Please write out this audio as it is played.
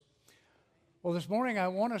Well, this morning I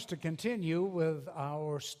want us to continue with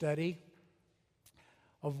our study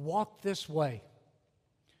of Walk This Way.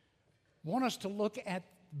 I want us to look at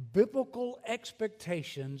biblical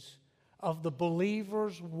expectations of the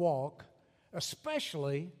believer's walk,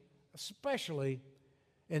 especially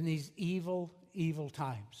in these evil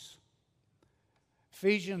times.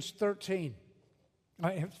 Ephesians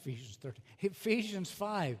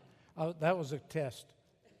 5. That was a test.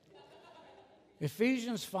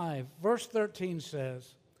 Ephesians 5, verse 13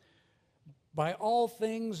 says, "By all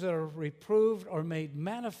things that are reproved are made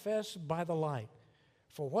manifest by the light.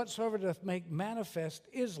 For whatsoever doth make manifest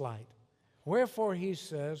is light. Wherefore he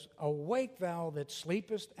says, Awake thou that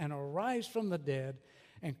sleepest, and arise from the dead,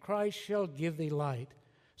 and Christ shall give thee light.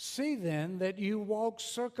 See then that you walk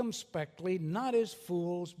circumspectly, not as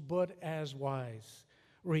fools, but as wise,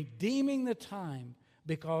 redeeming the time,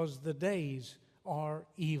 because the days are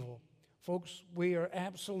evil." Folks, we are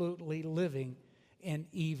absolutely living in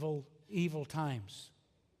evil times.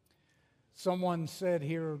 Someone said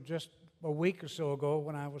here just a week or so ago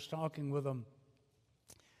when I was talking with them,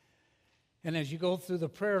 and as you go through the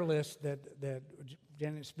prayer list that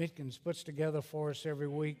Janet Smithkins puts together for us every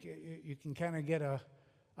week, you can kind of get an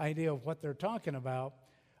idea of what they're talking about.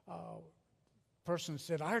 Person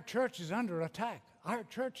said, "Our church is under attack. Our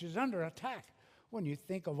church is under attack." When you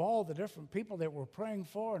think of all the different people that we're praying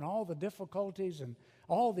for and all the difficulties and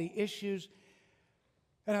all the issues.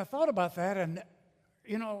 And I thought about that, and,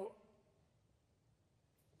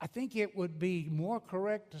 I think it would be more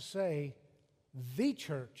correct to say the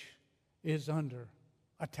church is under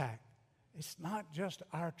attack. It's not just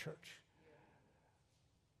our church.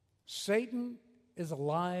 Satan is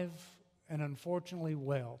alive and unfortunately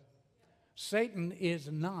well. Satan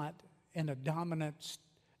is not in a dormant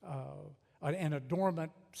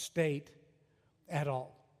state at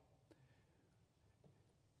all.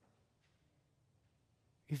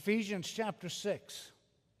 Ephesians chapter 6,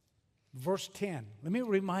 verse 10. Let me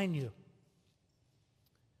remind you.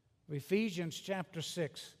 Ephesians chapter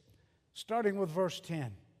 6, starting with verse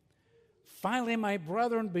 10. "Finally, my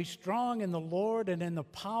brethren, be strong in the Lord and in the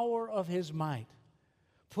power of his might.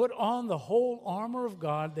 Put on the whole armor of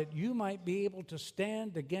God, that you might be able to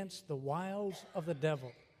stand against the wiles of the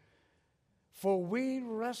devil. For we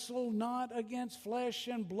wrestle not against flesh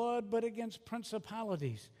and blood, but against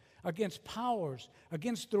principalities, against powers,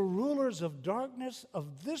 against the rulers of darkness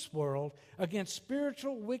of this world, against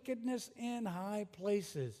spiritual wickedness in high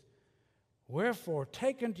places. Wherefore,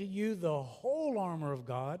 take unto you the whole armor of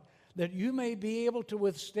God, that you may be able to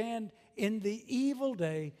withstand in the evil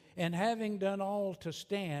day, and having done all to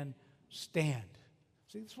stand, stand."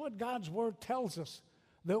 See, that's what God's Word tells us,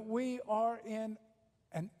 that we are in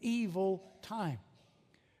an evil time.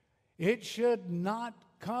 It should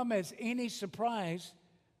not come as any surprise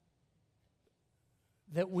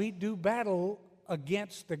that we do battle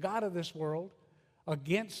against the god of this world,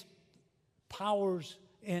 against powers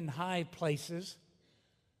in high places.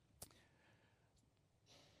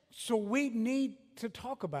 So we need to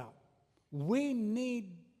talk about, we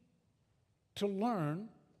need to learn,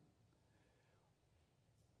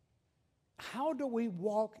 how do we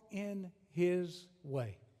walk in his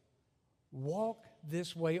way? Walk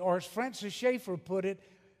this way. Or as Francis Schaeffer put it,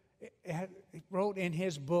 he wrote in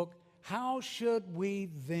his book, "How should we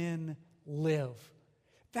then live?"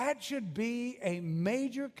 That should be a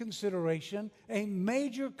major consideration, a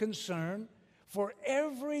major concern for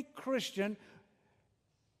every Christian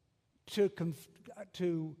to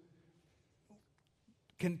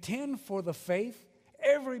contend for the faith,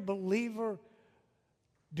 every believer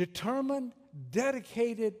determined,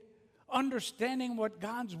 dedicated, understanding what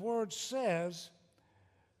God's Word says,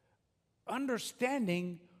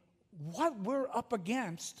 understanding what we're up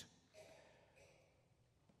against,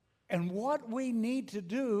 and what we need to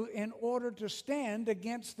do in order to stand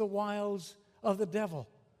against the wiles of the devil.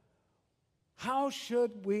 How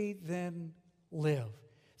should we then live?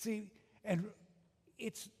 See, and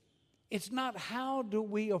it's not how do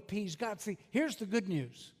we appease God. See, here's the good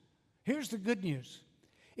news. Here's the good news.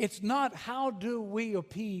 It's not how do we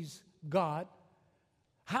appease God.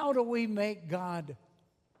 How do we make God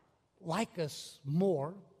like us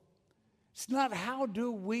more? It's not how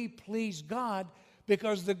do we please God,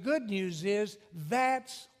 because the good news is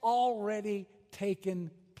that's already taken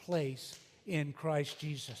place in Christ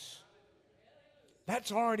Jesus.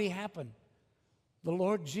 That's already happened. The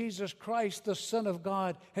Lord Jesus Christ, the Son of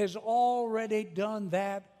God, has already done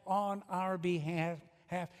that on our behalf.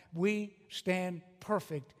 We stand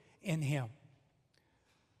perfect in Him.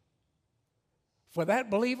 For that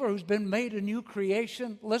believer who's been made a new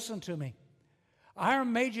creation, listen to me. Our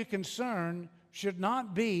major concern should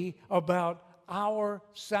not be about our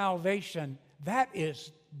salvation. That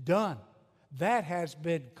is done. That has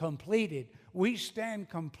been completed. We stand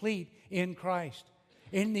complete in Christ.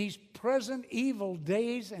 In these present evil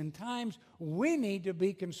days and times, we need to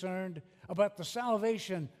be concerned about the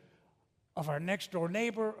salvation of our next door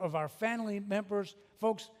neighbor, of our family members.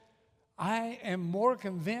 Folks, I am more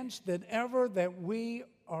convinced than ever that we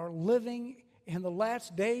are living in the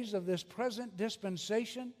last days of this present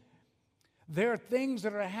dispensation. There are things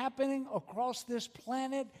that are happening across this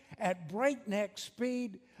planet at breakneck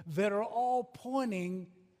speed that are all pointing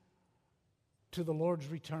to the Lord's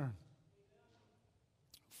return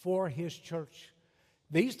for His church.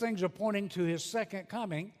 These things are pointing to His second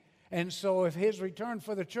coming. And so if His return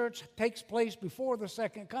for the church takes place before the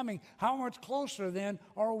second coming, how much closer then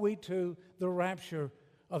are we to the rapture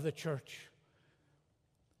of the church?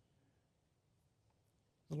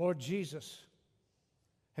 The Lord Jesus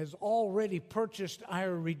has already purchased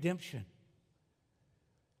our redemption.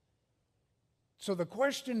 So the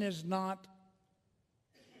question is not,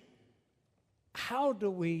 how do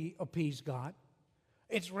we appease God?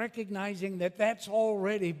 It's recognizing that that's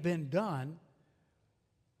already been done.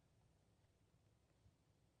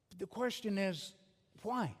 The question is,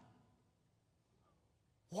 why?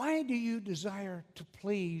 Why do you desire to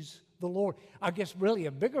please the Lord? I guess really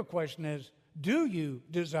a bigger question is, do you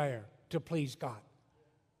desire to please God?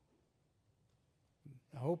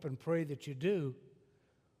 I hope and pray that you do.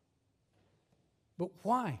 But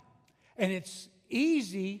why? And it's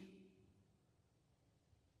easy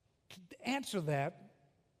to answer that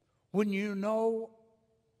when you know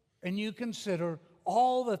and you consider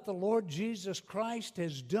all that the Lord Jesus Christ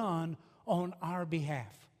has done on our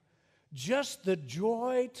behalf. Just the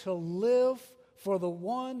joy to live for the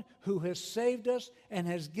one who has saved us and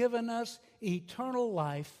has given us eternal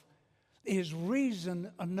life is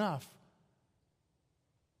reason enough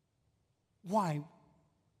why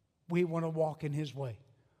we want to walk in His way,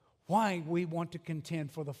 why we want to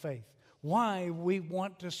contend for the faith, why we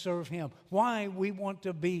want to serve Him, why we want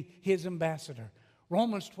to be His ambassador.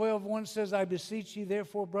 Romans 12:1 says, I beseech you,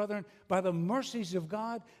 therefore, brethren, by the mercies of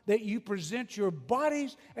God, that you present your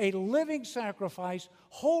bodies a living sacrifice,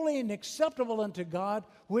 holy and acceptable unto God,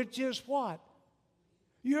 which is what?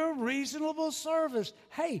 Your reasonable service.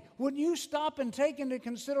 Hey, when you stop and take into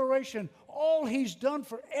consideration all He's done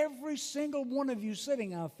for every single one of you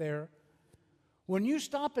sitting out there, when you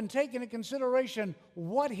stop and take into consideration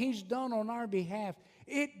what He's done on our behalf,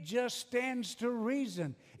 it just stands to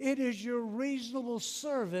reason. It is your reasonable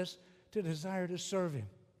service to desire to serve Him.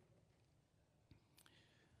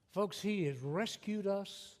 Folks, He has rescued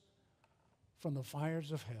us from the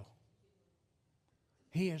fires of hell.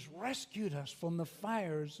 He has rescued us from the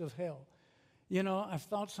fires of hell. You know, I've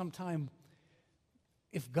thought sometime,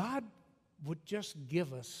 if God would just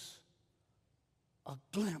give us a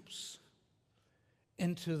glimpse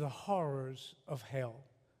into the horrors of hell,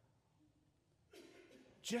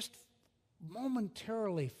 just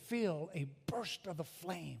momentarily feel a burst of the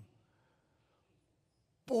flame,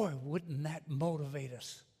 boy, wouldn't that motivate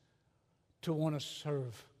us to want to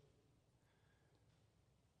serve.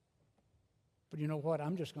 But you know what?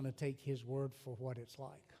 I'm just going to take His word for what it's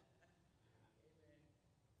like.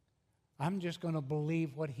 I'm just going to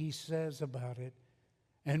believe what He says about it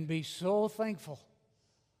and be so thankful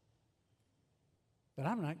that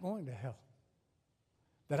I'm not going to hell,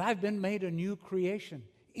 that I've been made a new creation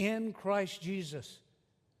in Christ Jesus.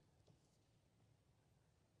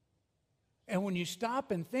 And when you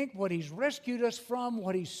stop and think what He's rescued us from,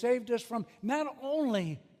 what He's saved us from, not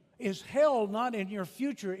only is hell not in your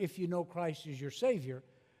future if you know Christ is your Savior,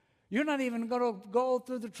 you're not even going to go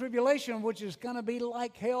through the tribulation, which is going to be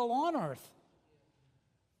like hell on earth.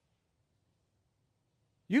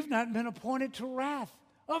 You've not been appointed to wrath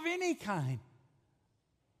of any kind.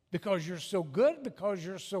 Because you're so good, because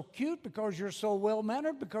you're so cute, because you're so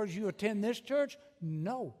well-mannered, because you attend this church?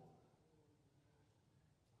 No.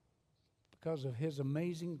 Because of His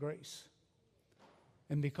amazing grace.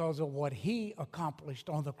 And because of what He accomplished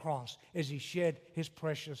on the cross as He shed His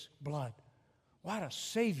precious blood. What a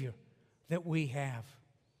Savior that we have.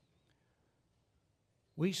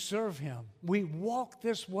 We serve Him. We walk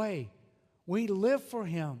this way. We live for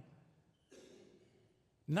Him.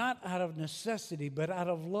 Not out of necessity, but out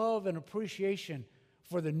of love and appreciation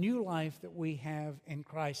for the new life that we have in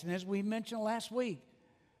Christ. And as we mentioned last week,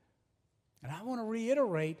 and I want to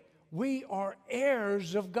reiterate, we are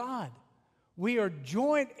heirs of God. We are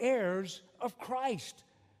joint heirs of Christ.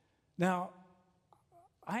 Now,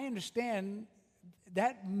 I understand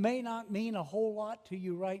that may not mean a whole lot to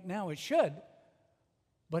you right now. It should,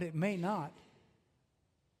 but it may not.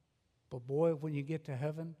 But boy, when you get to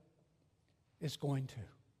heaven, is going to.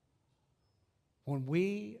 When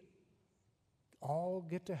we all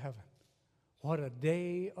get to heaven, what a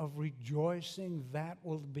day of rejoicing that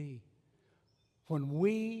will be. When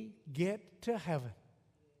we get to heaven,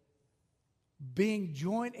 being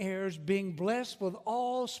joint heirs, being blessed with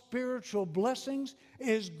all spiritual blessings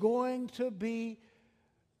is going to be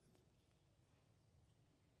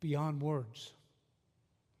beyond words,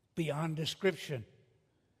 beyond description.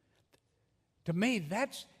 To me,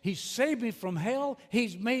 He saved me from hell.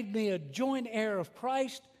 He's made me a joint heir of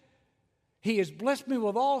Christ. He has blessed me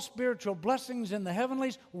with all spiritual blessings in the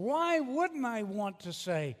heavenlies. Why wouldn't I want to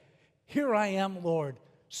say, here I am, Lord,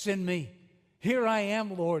 send me. Here I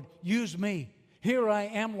am, Lord, use me. Here I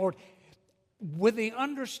am, Lord, with the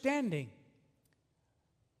understanding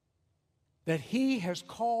that He has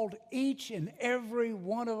called each and every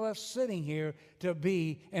one of us sitting here to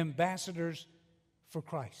be ambassadors for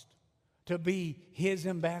Christ, to be His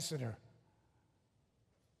ambassador.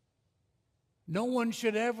 No one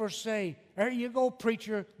should ever say, there you go,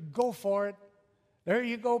 preacher, go for it. There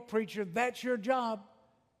you go, preacher, that's your job.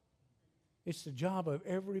 It's the job of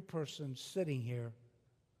every person sitting here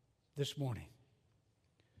this morning.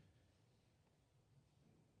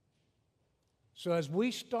 So as we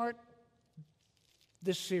start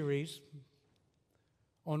this series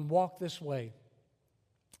on Walk This Way,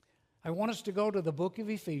 I want us to go to the book of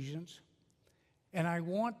Ephesians, and I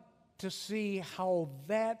want to see how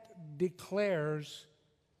that declares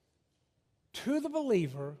to the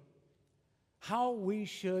believer how we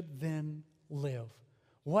should then live.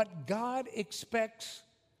 What God expects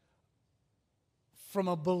from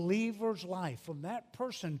a believer's life, from that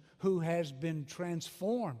person who has been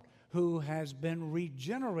transformed, who has been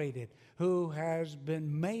regenerated, who has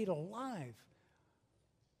been made alive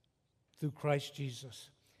through Christ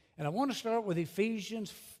Jesus. And I want to start with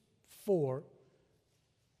Ephesians 4,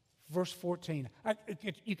 verse 14.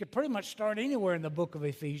 You could pretty much start anywhere in the book of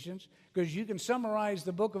Ephesians, because you can summarize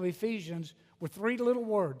the book of Ephesians with 3 little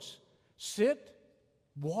words: sit,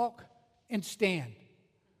 walk, and stand.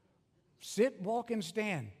 Sit, walk, and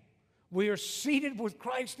stand. We are seated with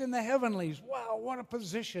Christ in the heavenlies. Wow, what a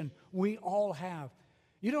position we all have.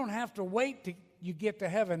 You don't have to wait till you get to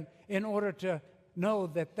heaven in order to know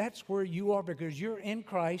that that's where you are, because you're in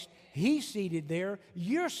Christ. He's seated there.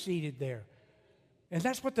 You're seated there. And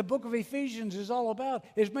that's what the book of Ephesians is all about,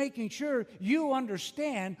 is making sure you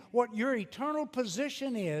understand what your eternal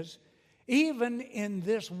position is, even in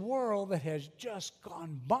this world that has just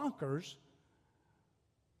gone bonkers.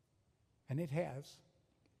 And it has.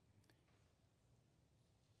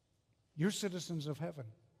 You're citizens of heaven.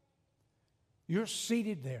 You're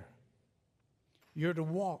seated there. You're to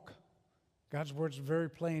walk. God's word's very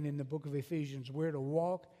plain in the book of Ephesians. We're to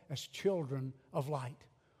walk as children of light.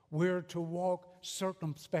 We're to walk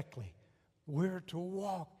circumspectly. We're to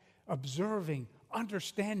walk observing,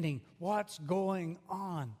 understanding what's going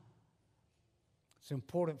on. It's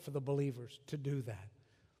important for the believers to do that.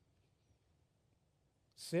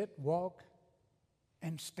 Sit, walk,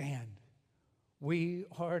 and stand. We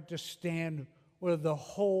are to stand with the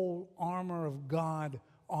whole armor of God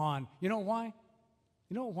on. You know why?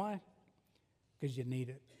 You know why? Because you need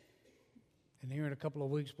it. And here in a couple of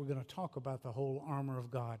weeks, we're going to talk about the whole armor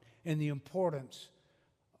of God and the importance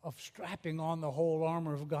of strapping on the whole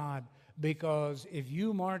armor of God. Because if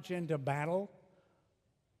you march into battle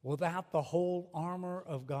without the whole armor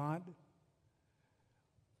of God,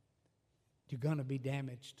 you're going to be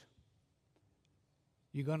damaged.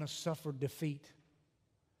 You're going to suffer defeat.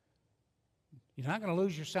 You're not going to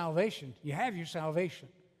lose your salvation. You have your salvation.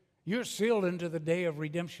 You're sealed into the day of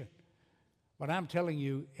redemption. But I'm telling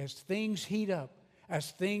you, as things heat up,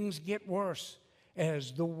 as things get worse,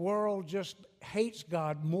 as the world just hates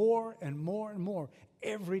God more and more and more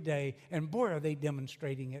every day, and boy, are they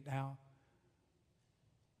demonstrating it now.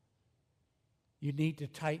 You need to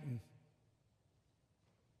tighten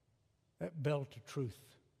that belt of truth.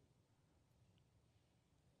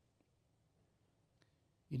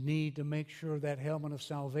 You need to make sure that helmet of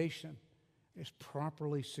salvation is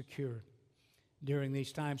properly secured during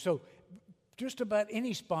these times. So just about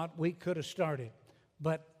any spot we could have started.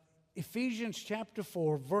 But Ephesians chapter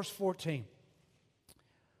 4, verse 14.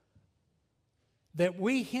 That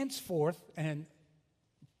we henceforth, and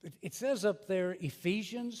it says up there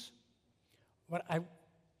Ephesians, but I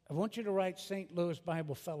want you to write St. Louis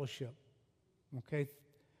Bible Fellowship, okay?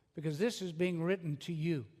 Because this is being written to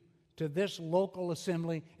you, to this local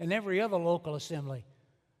assembly and every other local assembly.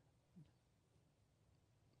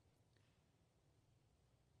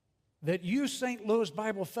 That you, St. Louis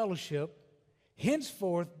Bible Fellowship,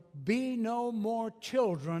 henceforth be no more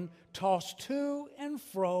children, tossed to and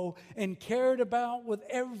fro and carried about with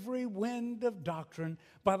every wind of doctrine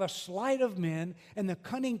by the sleight of men and the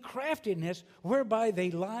cunning craftiness whereby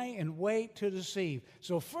they lie in wait to deceive.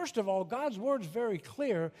 So first of all, God's word's very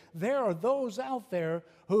clear. There are those out there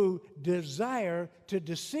who desire to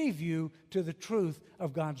deceive you to the truth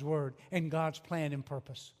of God's word and God's plan and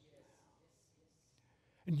purpose.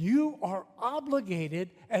 And you are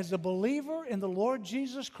obligated as a believer in the Lord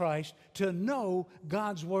Jesus Christ to know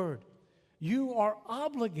God's word. You are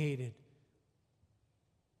obligated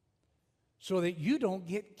so that you don't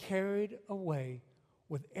get carried away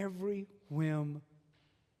with every whim,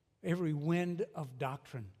 every wind of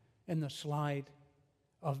doctrine and the slide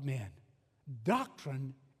of men.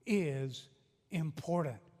 Doctrine is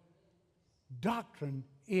important. Doctrine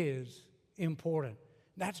is important.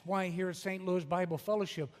 That's why here at St. Louis Bible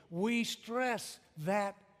Fellowship, we stress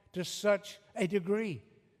that to such a degree.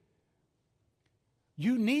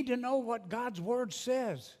 You need to know what God's word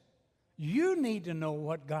says. You need to know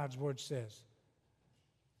what God's word says.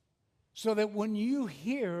 So that when you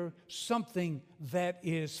hear something that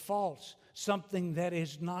is false, something that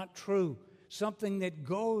is not true, something that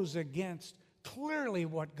goes against clearly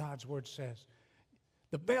what God's word says,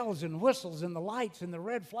 the bells and whistles and the lights and the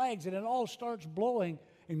red flags, and it all starts blowing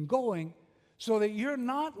and going so that you're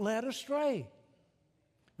not led astray.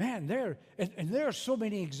 Man, there are so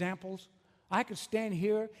many examples. I could stand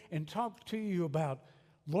here and talk to you about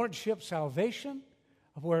lordship salvation,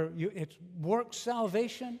 where it's work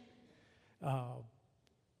salvation,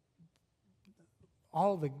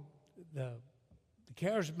 all the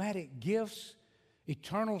charismatic gifts,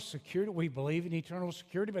 eternal security. We believe in eternal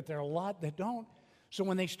security, but there are a lot that don't. So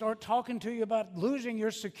when they start talking to you about losing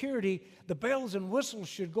your security, the bells and whistles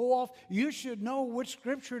should go off. You should know which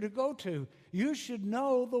scripture to go to. You should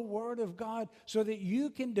know the Word of God so that you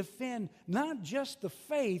can defend not just the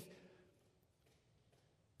faith,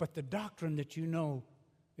 but the doctrine that you know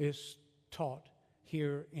is taught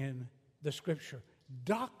here in the Scripture.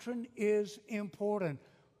 Doctrine is important.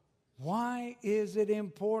 Why is it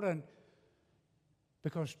important?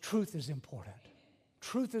 Because truth is important.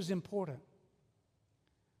 Truth is important.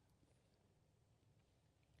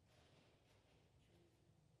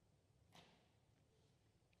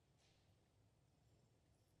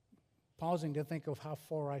 Pausing to think of how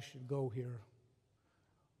far I should go here.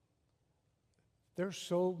 There's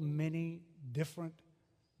so many different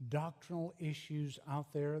doctrinal issues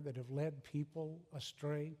out there that have led people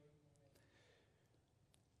astray.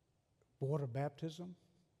 Water baptism,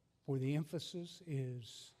 where the emphasis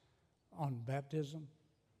is on baptism.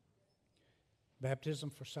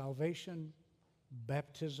 Baptism for salvation,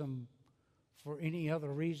 baptism for any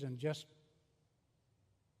other reason, just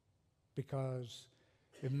because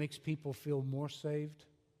it makes people feel more saved.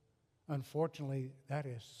 Unfortunately, that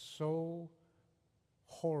is so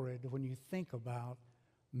horrid when you think about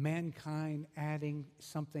mankind adding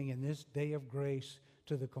something in this day of grace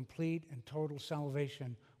to the complete and total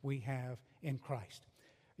salvation we have in Christ.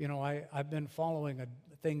 You know, I've been following a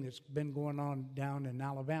thing that's been going on down in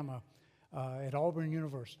Alabama at Auburn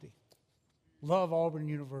University. Love Auburn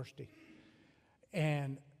University.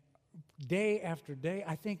 And day after day,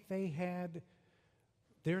 I think they had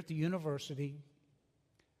there at the university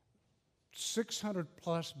 600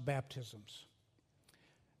 plus baptisms.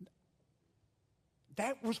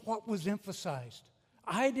 That was what was emphasized.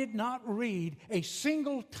 I did not read a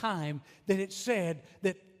single time that it said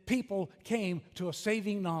that people came to a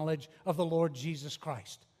saving knowledge of the Lord Jesus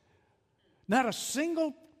Christ. Not a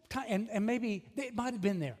single time, and maybe it might have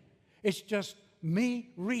been there. It's just me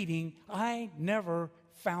reading. I never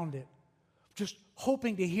found it. Just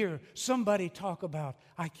hoping to hear somebody talk about,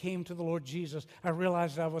 I came to the Lord Jesus. I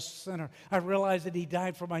realized I was a sinner. I realized that He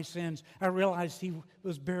died for my sins. I realized He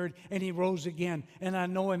was buried and He rose again. And I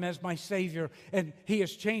know Him as my Savior. And He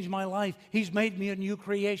has changed my life. He's made me a new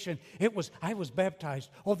creation. I was baptized.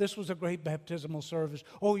 Oh, this was a great baptismal service.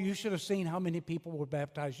 Oh, you should have seen how many people were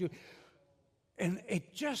baptized. And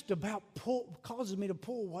it just about causes me to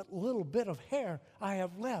pull what little bit of hair I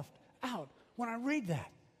have left out when I read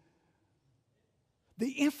that.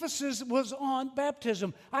 The emphasis was on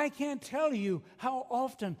baptism. I can't tell you how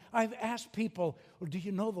often I've asked people, well, do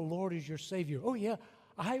you know the Lord is your Savior? Oh, yeah,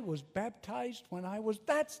 I was baptized when I was.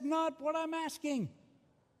 That's not what I'm asking.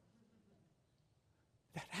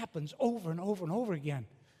 That happens over and over and over again.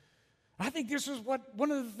 I think this is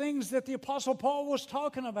one of the things that the Apostle Paul was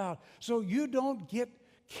talking about. So you don't get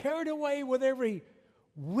carried away with every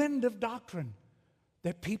wind of doctrine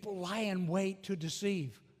that people lie in wait to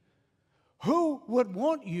deceive. Who would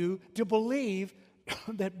want you to believe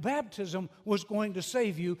that baptism was going to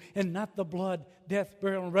save you and not the blood, death,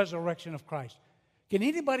 burial, and resurrection of Christ. Can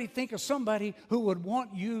anybody think of somebody who would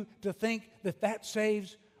want you to think that that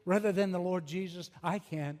saves rather than the Lord Jesus? I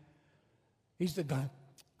can. He's the God.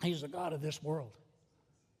 He's the God of this world.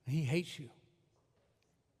 He hates you.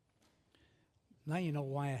 Now you know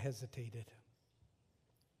why I hesitated.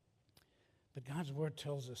 But God's Word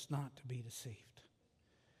tells us not to be deceived.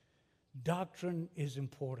 Doctrine is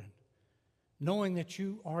important. Knowing that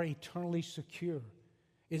you are eternally secure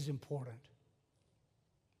is important.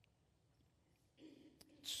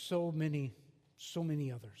 So many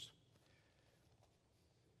others.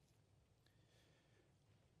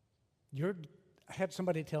 I had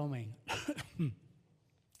somebody tell me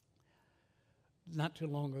not too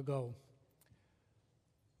long ago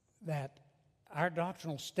that our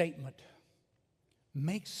doctrinal statement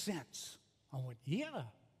makes sense. I went, yeah,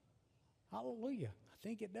 hallelujah, I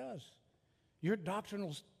think it does. Your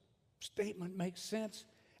doctrinal statement makes sense,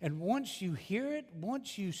 and once you hear it,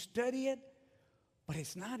 once you study it, but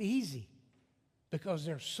it's not easy because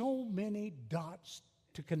there's so many dots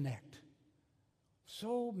to connect.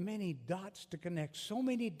 So many dots to connect, so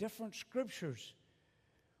many different scriptures.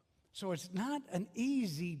 So it's not an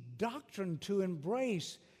easy doctrine to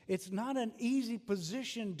embrace. It's not an easy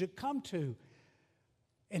position to come to.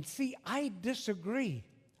 And see, I disagree.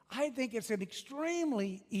 I think it's an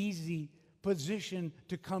extremely easy position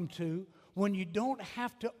to come to when you don't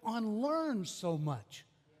have to unlearn so much.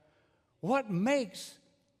 What makes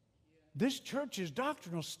this church's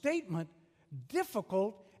doctrinal statement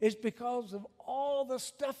difficult is because of all the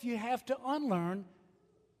stuff you have to unlearn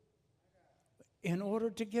in order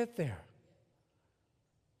to get there.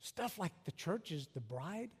 Stuff like the church is the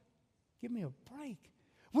bride. Give me a break.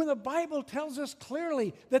 When the Bible tells us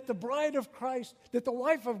clearly that the bride of Christ, that the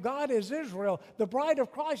wife of God is Israel, the bride of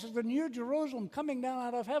Christ is the New Jerusalem coming down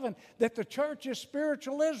out of heaven, that the church is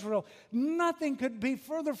spiritual Israel, nothing could be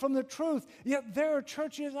further from the truth. Yet there are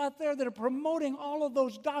churches out there that are promoting all of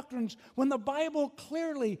those doctrines when the Bible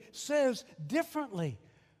clearly says differently.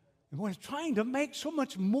 And we're trying to make so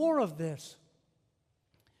much more of this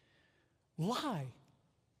lie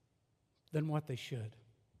than what they should.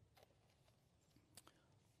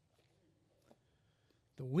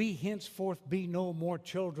 That we henceforth be no more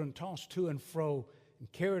children tossed to and fro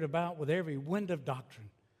and carried about with every wind of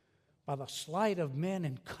doctrine by the sleight of men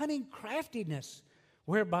and cunning craftiness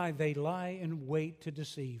whereby they lie in wait to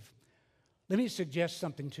deceive. Let me suggest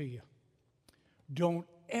something to you. Don't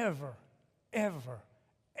ever, ever,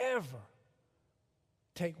 ever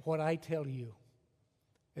take what I tell you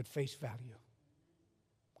at face value.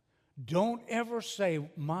 Don't ever say,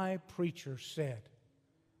 my preacher said.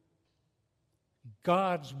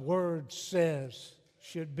 God's Word says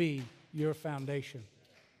should be your foundation.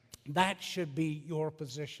 That should be your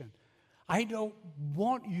position. I don't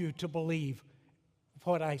want you to believe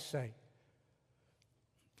what I say.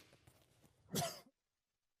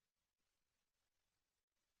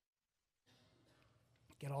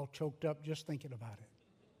 Get all choked up just thinking about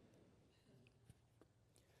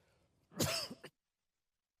it.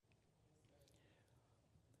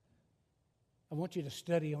 I want you to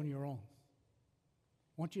study on your own.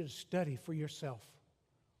 I want you to study for yourself.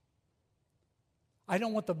 I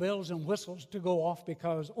don't want the bells and whistles to go off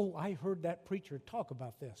because, I heard that preacher talk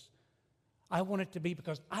about this. I want it to be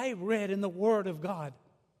because I read in the Word of God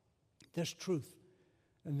this truth,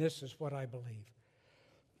 and this is what I believe.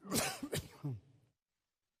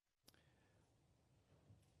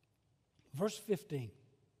 Verse 15.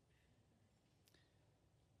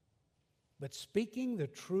 But speaking the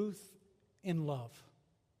truth in love,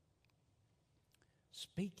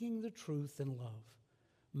 speaking the truth in love,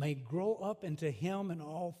 may grow up into Him in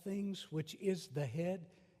all things, which is the head,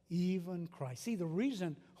 even Christ. See, the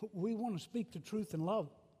reason we want to speak the truth in love,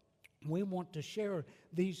 we want to share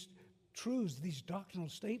these truths, these doctrinal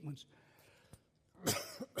statements.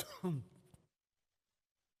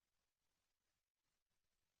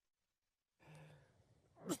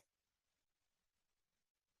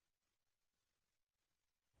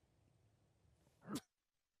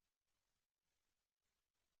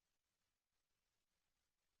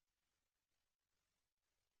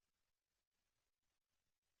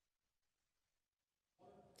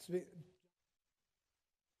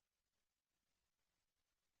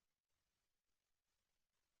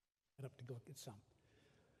 Up to go get some.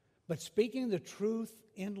 But speaking the truth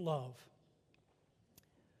in love,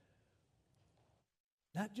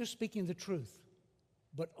 not just speaking the truth,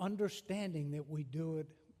 but understanding that we do it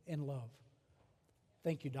in love.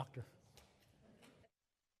 Thank you, Doctor.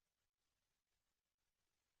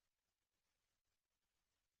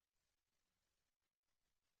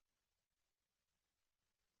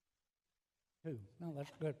 Two. No,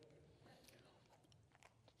 that's good.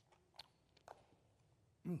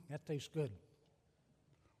 That tastes good.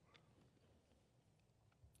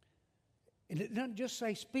 And it doesn't just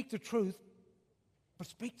say speak the truth, but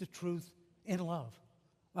speak the truth in love,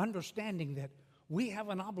 understanding that we have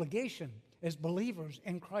an obligation as believers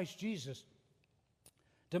in Christ Jesus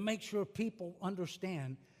to make sure people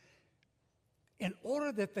understand in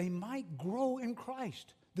order that they might grow in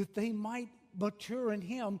Christ, that they might mature in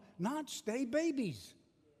Him, not stay babies.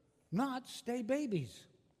 Not stay babies.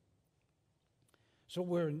 So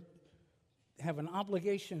we have an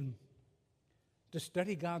obligation to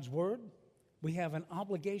study God's Word. We have an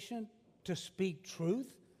obligation to speak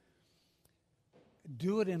truth.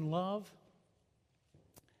 Do it in love.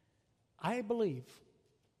 I'm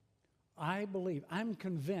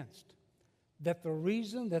convinced that the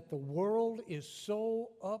reason that the world is so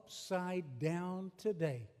upside down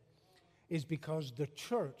today is because the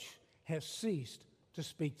church has ceased to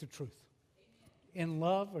speak the truth in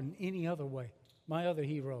love or in any other way. My other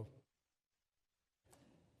hero.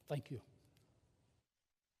 Thank you.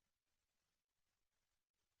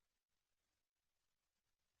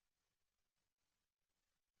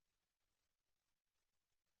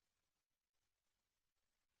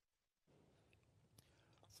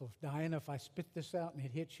 So, Diana, if I spit this out and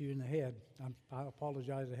it hits you in the head, I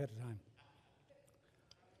apologize ahead of time.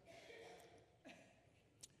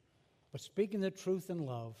 But speaking the truth in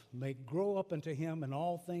love may grow up into Him in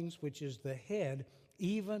all things, which is the head,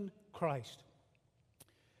 even Christ.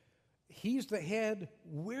 He's the head,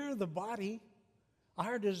 we're the body.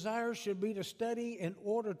 Our desire should be to study in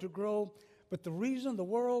order to grow. But the reason the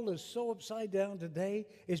world is so upside down today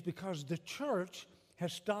is because the church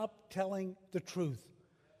has stopped telling the truth.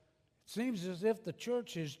 It seems as if the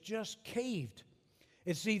church has just caved.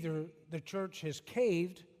 It's either the church has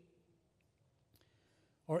caved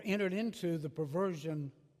or entered into the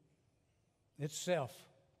perversion itself.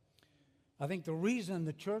 I think the reason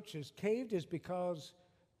the church has caved is because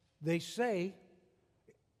they say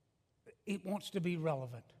it wants to be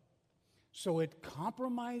relevant. So it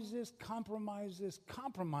compromises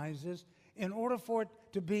in order for it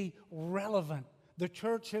to be relevant. The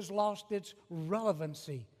church has lost its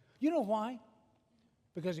relevancy. You know why?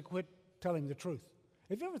 Because it quit telling the truth.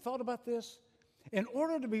 Have you ever thought about this? In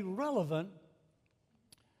order to be relevant,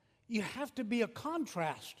 you have to be a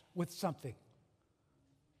contrast with something.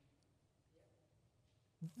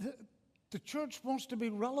 The church wants to be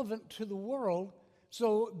relevant to the world,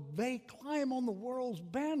 so they climb on the world's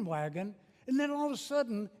bandwagon, and then all of a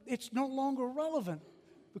sudden, it's no longer relevant.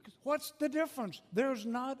 Because what's the difference? There's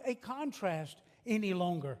not a contrast any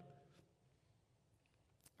longer.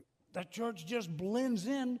 The church just blends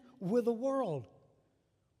in with the world.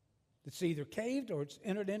 It's either caved or it's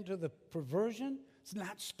entered into the perversion. It's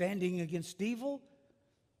not standing against evil.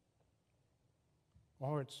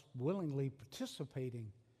 Or it's willingly participating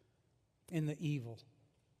in the evil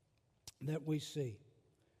that we see.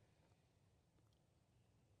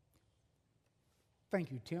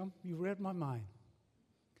 Thank you, Tim. You read my mind.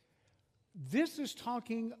 This is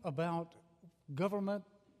talking about government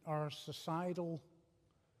or societal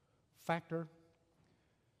factor.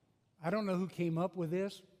 I don't know who came up with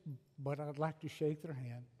this, but I'd like to shake their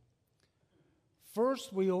hand.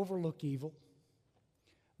 First, we overlook evil.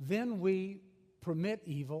 Then we permit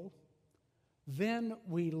evil. Then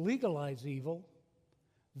we legalize evil.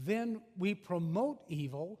 Then we promote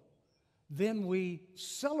evil. Then we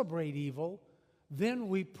celebrate evil. Then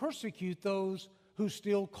we persecute those who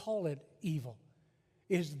still call it evil.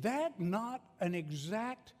 Is that not an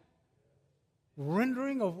exact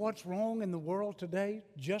rendering of what's wrong in the world today?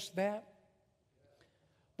 Just that?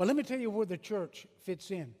 But let me tell you where the church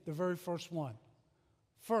fits in, the very first one.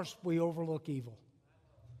 First, we overlook evil.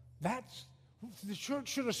 The church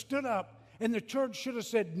should have stood up, and the church should have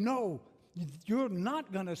said, no, you're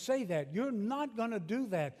not going to say that. You're not going to do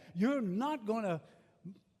that. You're not going to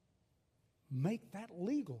make that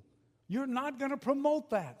legal. You're not going to promote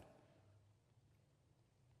that.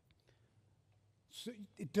 So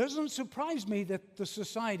it doesn't surprise me that the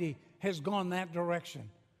society has gone that direction,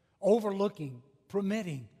 overlooking,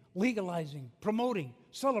 permitting, legalizing, promoting,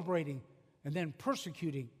 celebrating, and then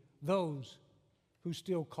persecuting those who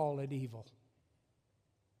still call it evil.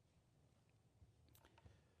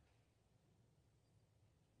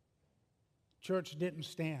 Church didn't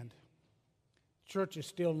stand. Church is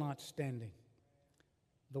still not standing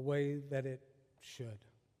the way that it should.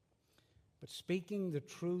 But speaking the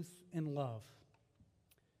truth in love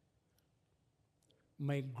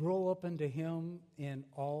may grow up into Him in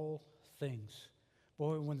all things.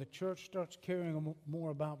 Boy, when the church starts caring more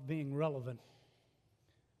about being relevant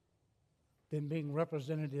than being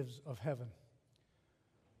representatives of heaven.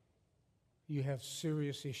 You have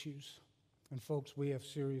serious issues. And folks, we have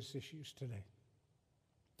serious issues today.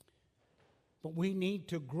 But we need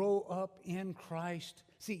to grow up in Christ.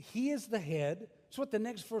 See, He is the head. That's what the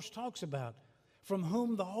next verse talks about. From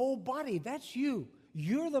whom the whole body, that's you.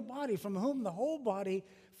 You're the body, from whom the whole body,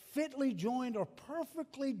 fitly joined or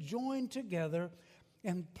perfectly joined together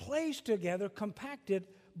and placed together, compacted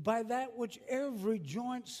by that which every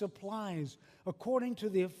joint supplies, according to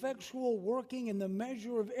the effectual working in the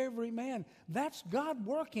measure of every man. That's God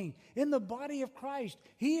working in the body of Christ.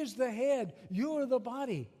 He is the head. You're the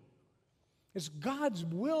body. It's God's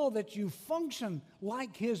will that you function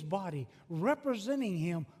like His body, representing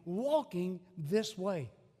Him, walking this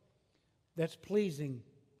way that's pleasing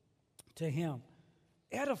to Him,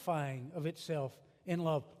 edifying of itself in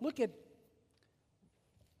love. Look at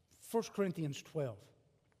 1 Corinthians 12.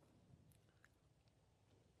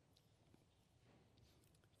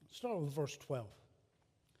 Start with verse 12.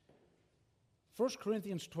 1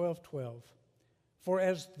 Corinthians 12:12. For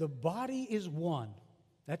as the body is one,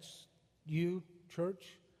 that's you,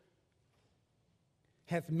 church,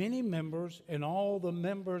 hath many members, and all the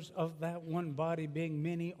members of that one body, being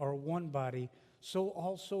many, are one body, so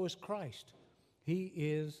also is Christ. He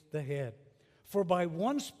is the head. For by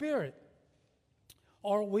one Spirit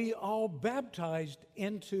are we all baptized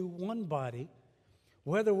into one body,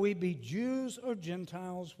 whether we be Jews or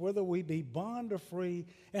Gentiles, whether we be bond or free,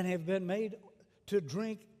 and have been made to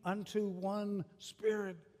drink unto one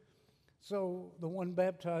Spirit. So the one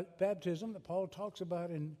baptism that Paul talks about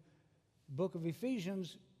in the book of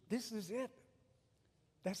Ephesians, this is it.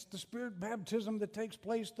 That's the Spirit baptism that takes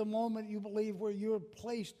place the moment you believe, where you're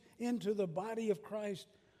placed into the body of Christ.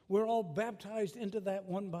 We're all baptized into that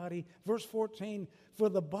one body. Verse 14, for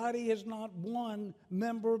the body is not one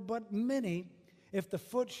member, but many. If the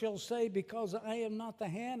foot shall say, because I am not the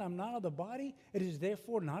hand, I'm not of the body, it is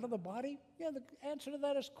therefore not of the body? Yeah, the answer to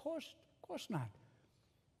that is of course not.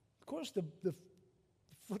 Of course, the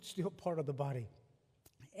foot's still part of the body.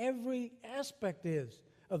 Every aspect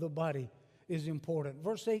of the body is important.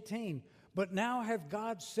 Verse 18, but now hath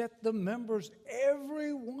God set the members,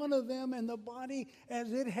 every one of them in the body,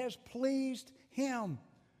 as it has pleased Him.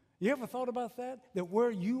 You ever thought about that? That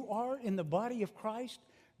where you are in the body of Christ,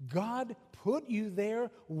 God put you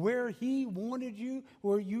there where He wanted you,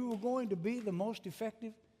 where you were going to be the most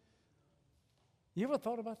effective? You ever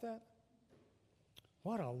thought about that?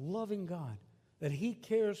 What a loving God, that He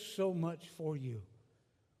cares so much for you.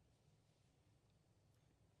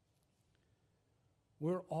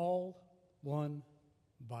 We're all one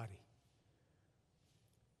body.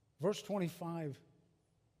 Verse 25,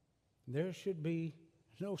 there should be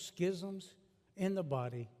no schisms in the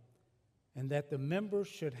body, and that the members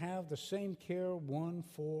should have the same care one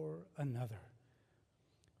for another.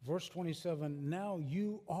 Verse 27, now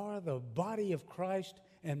you are the body of Christ,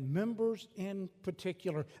 and members in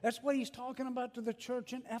particular. That's what he's talking about to the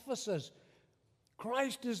church in Ephesus.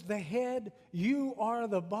 Christ is the head, you are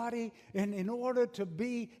the body, and in order to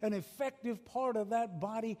be an effective part of that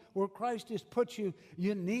body where Christ has put you,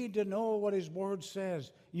 you need to know what His Word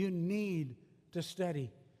says. You need to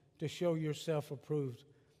study to show yourself approved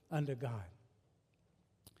unto God.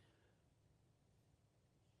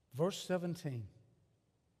 Verse 17.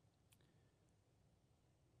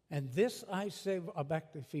 And this I say,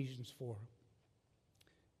 back to Ephesians 4.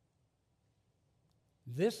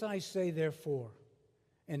 This I say, therefore,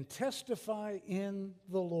 and testify in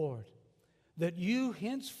the Lord, that you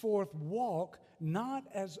henceforth walk not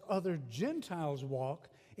as other Gentiles walk,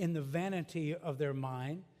 in the vanity of their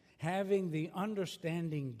mind, having the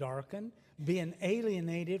understanding darkened, being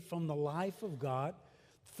alienated from the life of God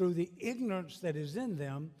through the ignorance that is in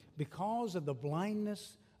them because of the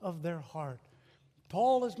blindness of their heart.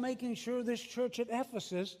 Paul is making sure this church at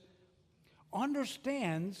Ephesus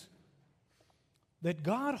understands that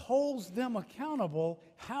God holds them accountable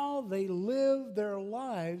how they live their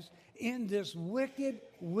lives in this wicked,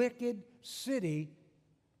 wicked city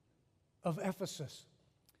of Ephesus.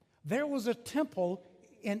 There was a temple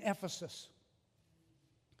in Ephesus.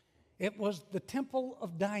 It was the temple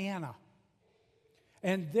of Diana.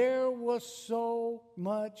 And there was so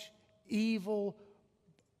much evil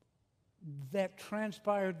that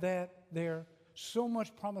transpired there, so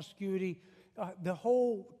much promiscuity. The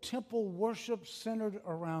whole temple worship centered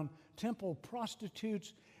around temple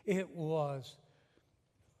prostitutes. It was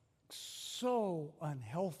so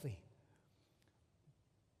unhealthy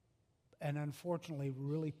and unfortunately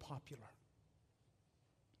really popular.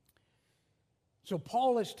 So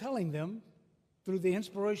Paul is telling them, through the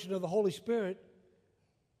inspiration of the Holy Spirit,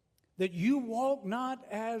 that you walk not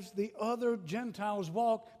as the other Gentiles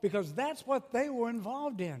walk, because that's what they were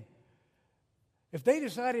involved in. If they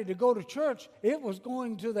decided to go to church, it was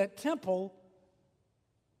going to that temple,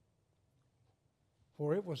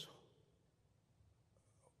 for it was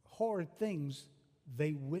horrid things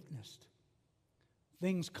they witnessed,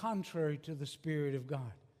 things contrary to the Spirit of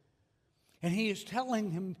God. And he is telling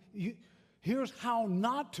him, here's how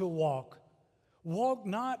not to walk. Walk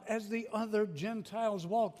not as the other Gentiles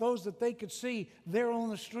walk, those that they could see there on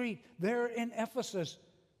the street, there in Ephesus,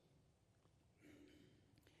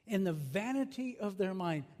 in the vanity of their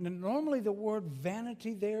mind. Now, normally the word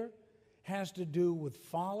vanity there has to do with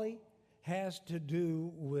folly, has to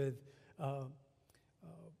do with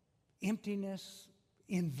emptiness,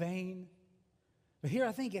 in vain. But here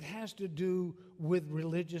I think it has to do with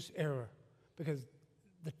religious error, because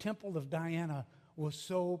the temple of Diana was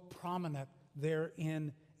so prominent there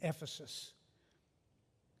in Ephesus.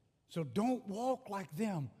 So don't walk like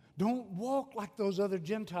them. Don't walk like those other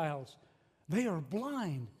Gentiles. They are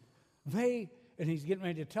blind. And he's getting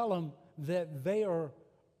ready to tell them that they are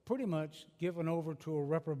pretty much given over to a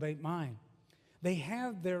reprobate mind. They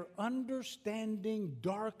have their understanding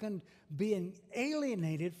darkened, being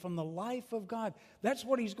alienated from the life of God. That's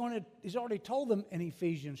what he's already told them in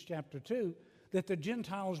Ephesians chapter 2, that the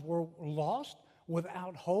Gentiles were lost,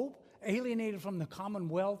 without hope, alienated from the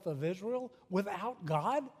commonwealth of Israel, without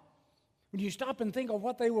God. When you stop and think of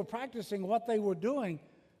what they were practicing, what they were doing,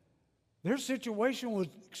 their situation was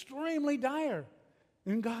extremely dire.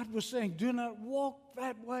 And God was saying, do not walk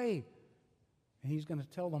that way. And he's going to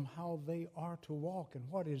tell them how they are to walk and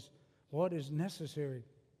what is necessary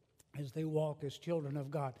as they walk as children of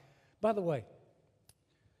God. By the way,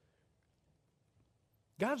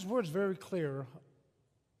 God's word is very clear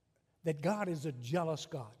that God is a jealous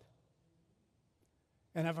God.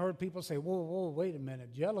 And I've heard people say, whoa, wait a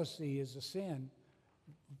minute, jealousy is a sin.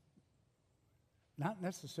 Not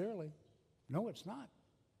necessarily. No, it's not.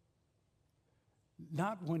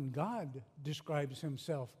 Not when God describes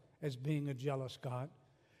himself as being a jealous God,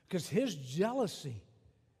 because his jealousy,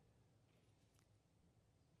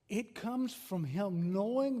 it comes from him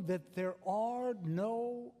knowing that there are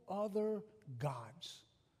no other gods.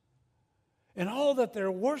 And all that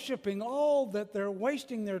they're worshiping, all that they're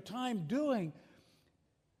wasting their time doing,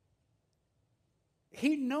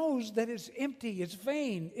 he knows that it's empty, it's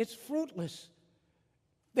vain, it's fruitless.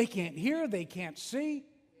 They can't hear, they can't see.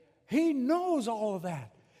 He knows all of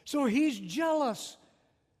that. So he's jealous.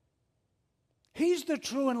 He's the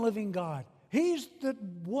true and living God. He's the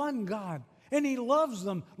one God. And he loves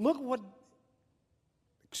them. Look what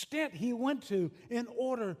extent he went to in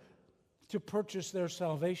order to purchase their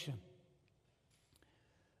salvation.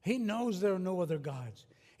 He knows there are no other gods.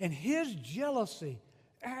 And his jealousy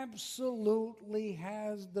absolutely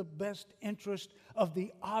has the best interest of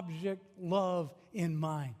the object love in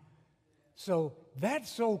mind. So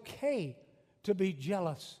that's okay to be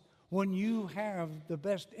jealous when you have the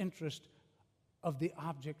best interest of the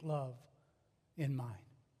object love in mind.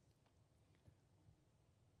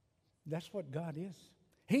 That's what God is.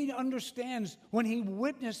 He understands when he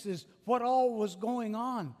witnesses what all was going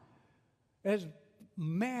on as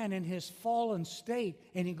man in his fallen state,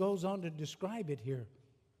 and he goes on to describe it here.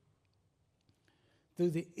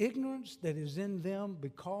 Through the ignorance that is in them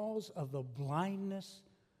because of the blindness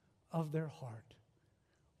of their heart.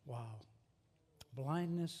 Wow.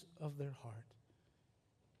 Blindness of their heart.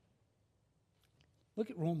 Look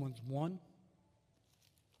at Romans 1.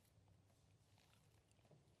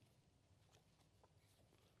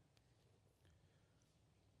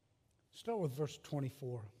 Start with verse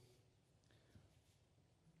 24.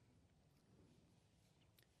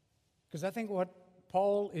 Because I think what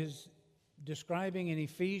Paul is describing in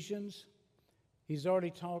Ephesians, he's already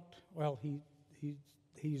talked to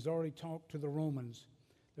the Romans,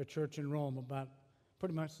 the church in Rome, about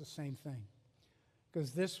pretty much the same thing.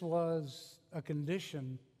 Because this was a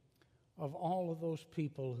condition of all of those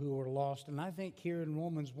people who were lost. And I think here in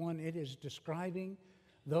Romans 1, it is describing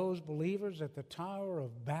those believers at the Tower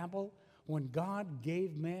of Babel when God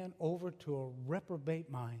gave man over to a reprobate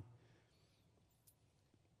mind.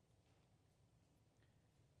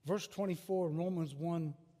 Verse 24 in Romans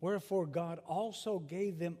 1, wherefore God also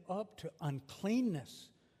gave them up to uncleanness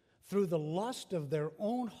through the lust of their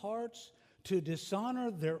own hearts to dishonor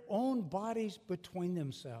their own bodies between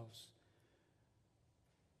themselves,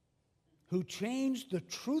 who changed the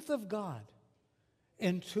truth of God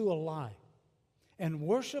into a lie, and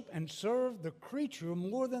worship and serve the creature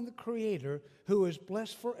more than the Creator, who is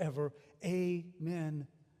blessed forever. Amen.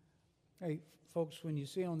 Hey, folks, when you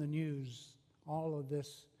see on the news all of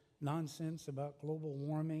this nonsense about global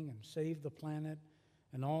warming and save the planet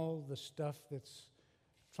and all the stuff that's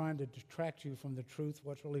trying to detract you from the truth,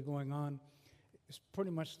 what's really going on, is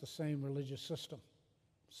pretty much the same religious system.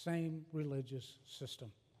 Same religious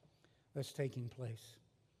system that's taking place.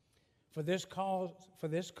 For this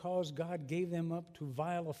cause, God gave them up to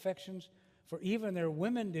vile affections, for even their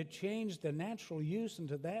women did change the natural use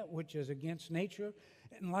into that which is against nature.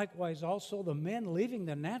 And likewise also the men, leaving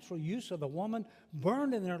the natural use of the woman,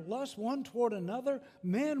 burned in their lust one toward another,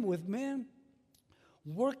 men with men,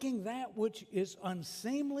 working that which is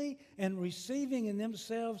unseemly, and receiving in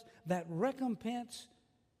themselves that recompense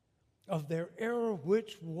of their error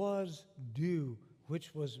which was due,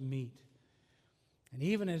 which was meet. And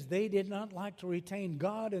even as they did not like to retain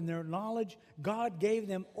God in their knowledge, God gave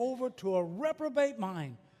them over to a reprobate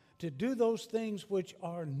mind to do those things which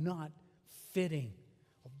are not fitting.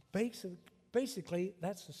 Basically,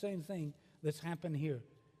 that's the same thing that's happened here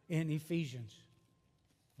in Ephesians.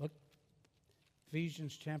 Look,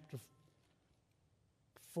 Ephesians chapter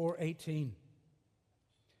 4:18.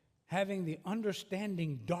 Having the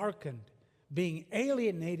understanding darkened, being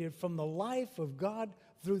alienated from the life of God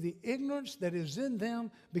through the ignorance that is in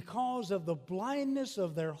them because of the blindness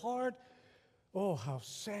of their heart. Oh, how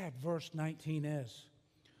sad verse 19 is.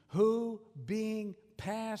 Who, being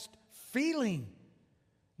past feeling,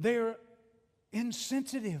 they're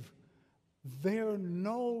insensitive. They're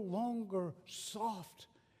no longer soft.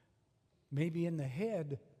 Maybe in the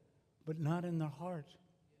head, but not in the heart.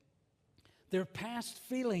 Their past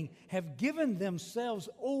feeling have given themselves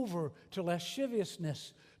over to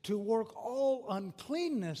lasciviousness, to work all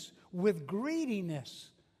uncleanness with greediness.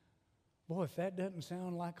 Boy, if that doesn't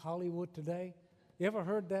sound like Hollywood today. You ever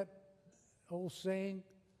heard that old saying,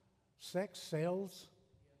 sex sells?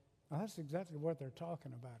 Well, that's exactly what they're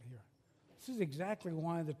talking about here. This is exactly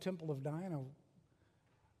why the Temple of Diana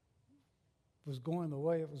was going the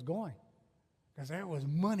way it was going, because there was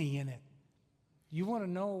money in it. You want to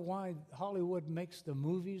know why Hollywood makes the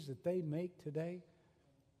movies that they make today?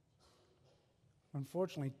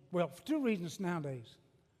 Unfortunately, well, for two reasons nowadays.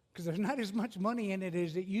 Because there's not as much money in it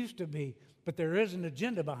as it used to be, but there is an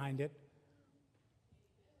agenda behind it.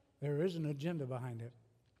 There is an agenda behind it.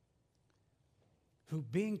 Who,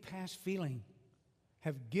 being past feeling,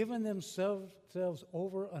 have given themselves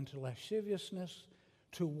over unto lasciviousness,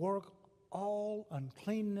 to work all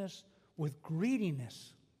uncleanness with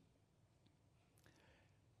greediness.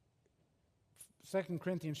 2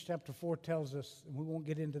 Corinthians chapter 4 tells us, and we won't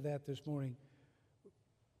get into that this morning,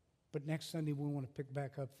 but next Sunday we want to pick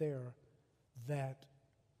back up there, that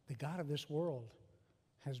the God of this world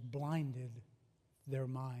has blinded their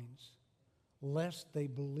minds, lest they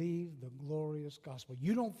believe the glorious gospel.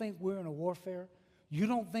 You don't think we're in a warfare? You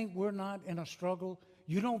don't think we're not in a struggle?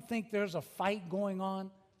 You don't think there's a fight going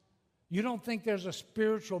on? You don't think there's a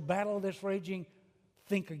spiritual battle that's raging?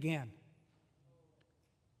 Think again.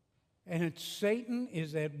 And Satan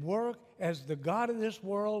is at work as the God of this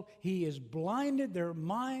world. He has blinded their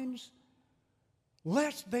minds,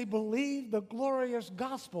 lest they believe the glorious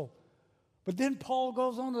gospel. But then Paul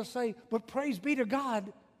goes on to say, but praise be to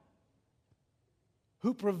God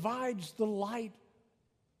who provides the light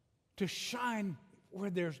to shine where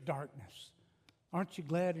there's darkness. Aren't you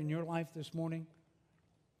glad in your life this morning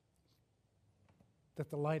that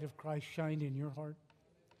the light of Christ shined in your heart?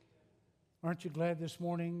 Aren't you glad this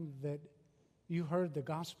morning that you heard the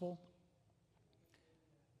gospel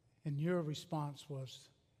and your response was,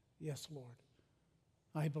 yes, Lord,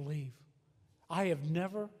 I believe. I have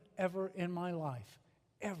never, ever in my life,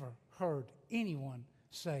 ever heard anyone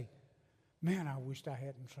say, man, I wished I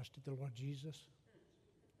hadn't trusted the Lord Jesus.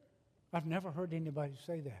 I've never heard anybody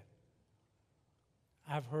say that.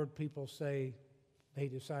 I've heard people say they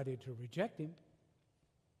decided to reject him.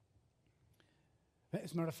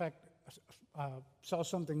 As a matter of fact, I saw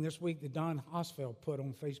something this week that Don Hosfeld put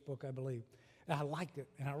on Facebook, I believe. And I liked it,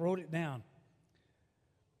 and I wrote it down.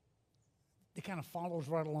 It kind of follows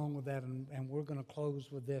right along with that, and we're going to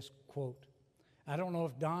close with this quote. I don't know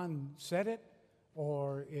if Don said it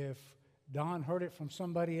or if Don heard it from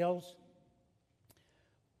somebody else.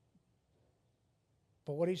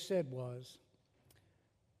 But what he said was,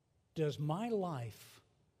 does my life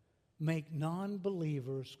make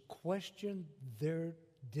non-believers question their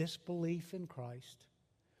disbelief in Christ,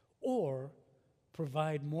 or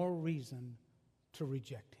provide more reason to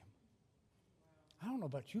reject him? I don't know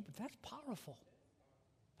about you, but that's powerful.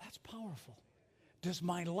 That's powerful. Does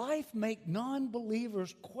my life make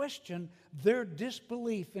non-believers question their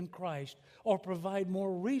disbelief in Christ, or provide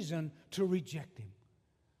more reason to reject him?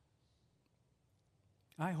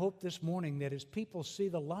 I hope this morning that as people see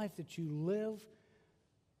the life that you live,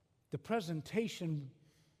 the presentation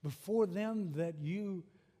before them that you,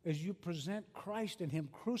 as you present Christ and Him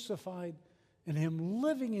crucified and Him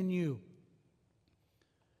living in you,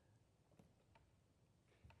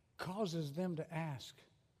 causes them to ask,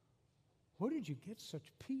 where did you get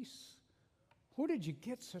such peace? Where did you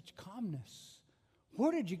get such calmness?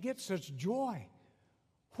 Where did you get such joy?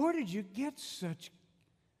 Where did you get such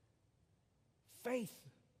faith?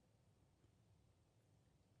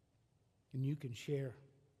 And you can share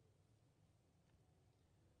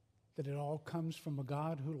that it all comes from a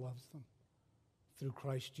God who loves them through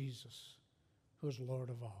Christ Jesus, who is Lord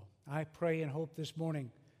of all. I pray and hope this morning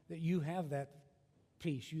that you have that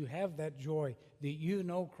peace, you have that joy, that you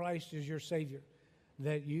know Christ is your Savior,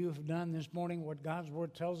 that you've done this morning what God's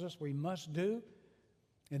Word tells us we must do,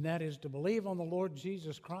 and that is to believe on the Lord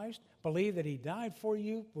Jesus Christ, believe that He died for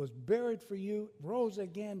you, was buried for you, rose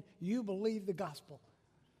again. You believe the gospel.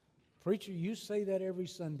 Preacher, you say that every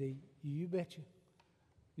Sunday. You betcha.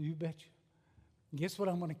 You betcha. Guess what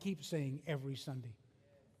I'm going to keep saying every Sunday?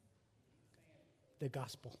 The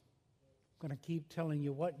gospel. I'm going to keep telling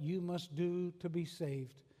you what you must do to be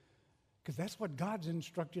saved. Because that's what God's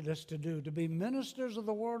instructed us to do, to be ministers of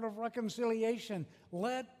the word of reconciliation.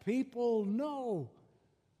 Let people know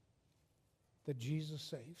that Jesus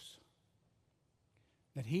saves.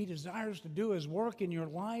 That He desires to do His work in your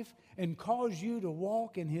life and cause you to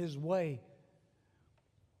walk in His way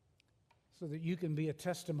so that you can be a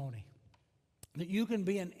testimony, that you can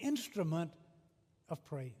be an instrument of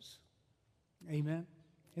praise. Amen.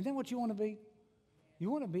 Isn't that what you want to be? You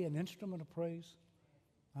want to be an instrument of praise?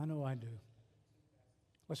 I know I do.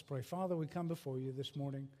 Let's pray. Father, we come before you this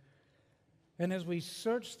morning, and as we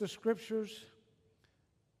search the Scriptures,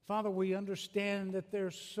 Father, we understand that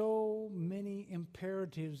there's so many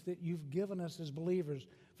imperatives that you've given us as believers.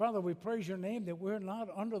 Father, we praise your name that we're not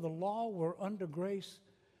under the law, we're under grace.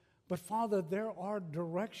 But Father, there are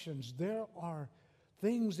directions, there are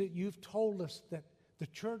things that you've told us that the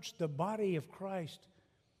church, the body of Christ,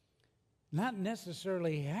 not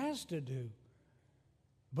necessarily has to do,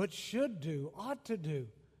 but should do, ought to do,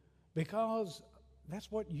 because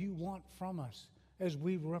that's what you want from us as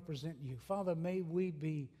we represent you. Father, may we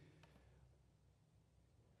be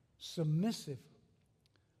submissive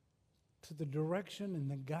to the direction and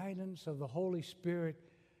the guidance of the Holy Spirit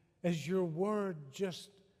as your word just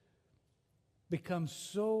becomes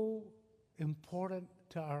so important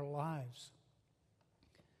to our lives.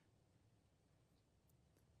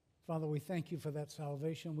 Father, we thank you for that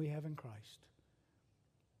salvation we have in Christ.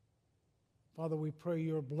 Father, we pray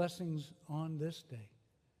your blessings on this day.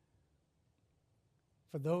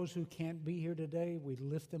 For those who can't be here today, we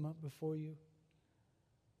lift them up before you.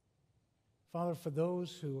 Father, for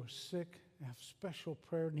those who are sick, have special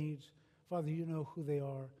prayer needs, Father, you know who they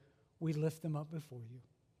are. We lift them up before you.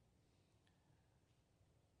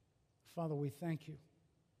 Father, we thank you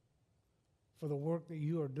for the work that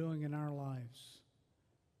you are doing in our lives.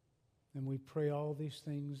 And we pray all these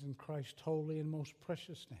things in Christ's holy and most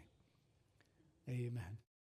precious name. Amen.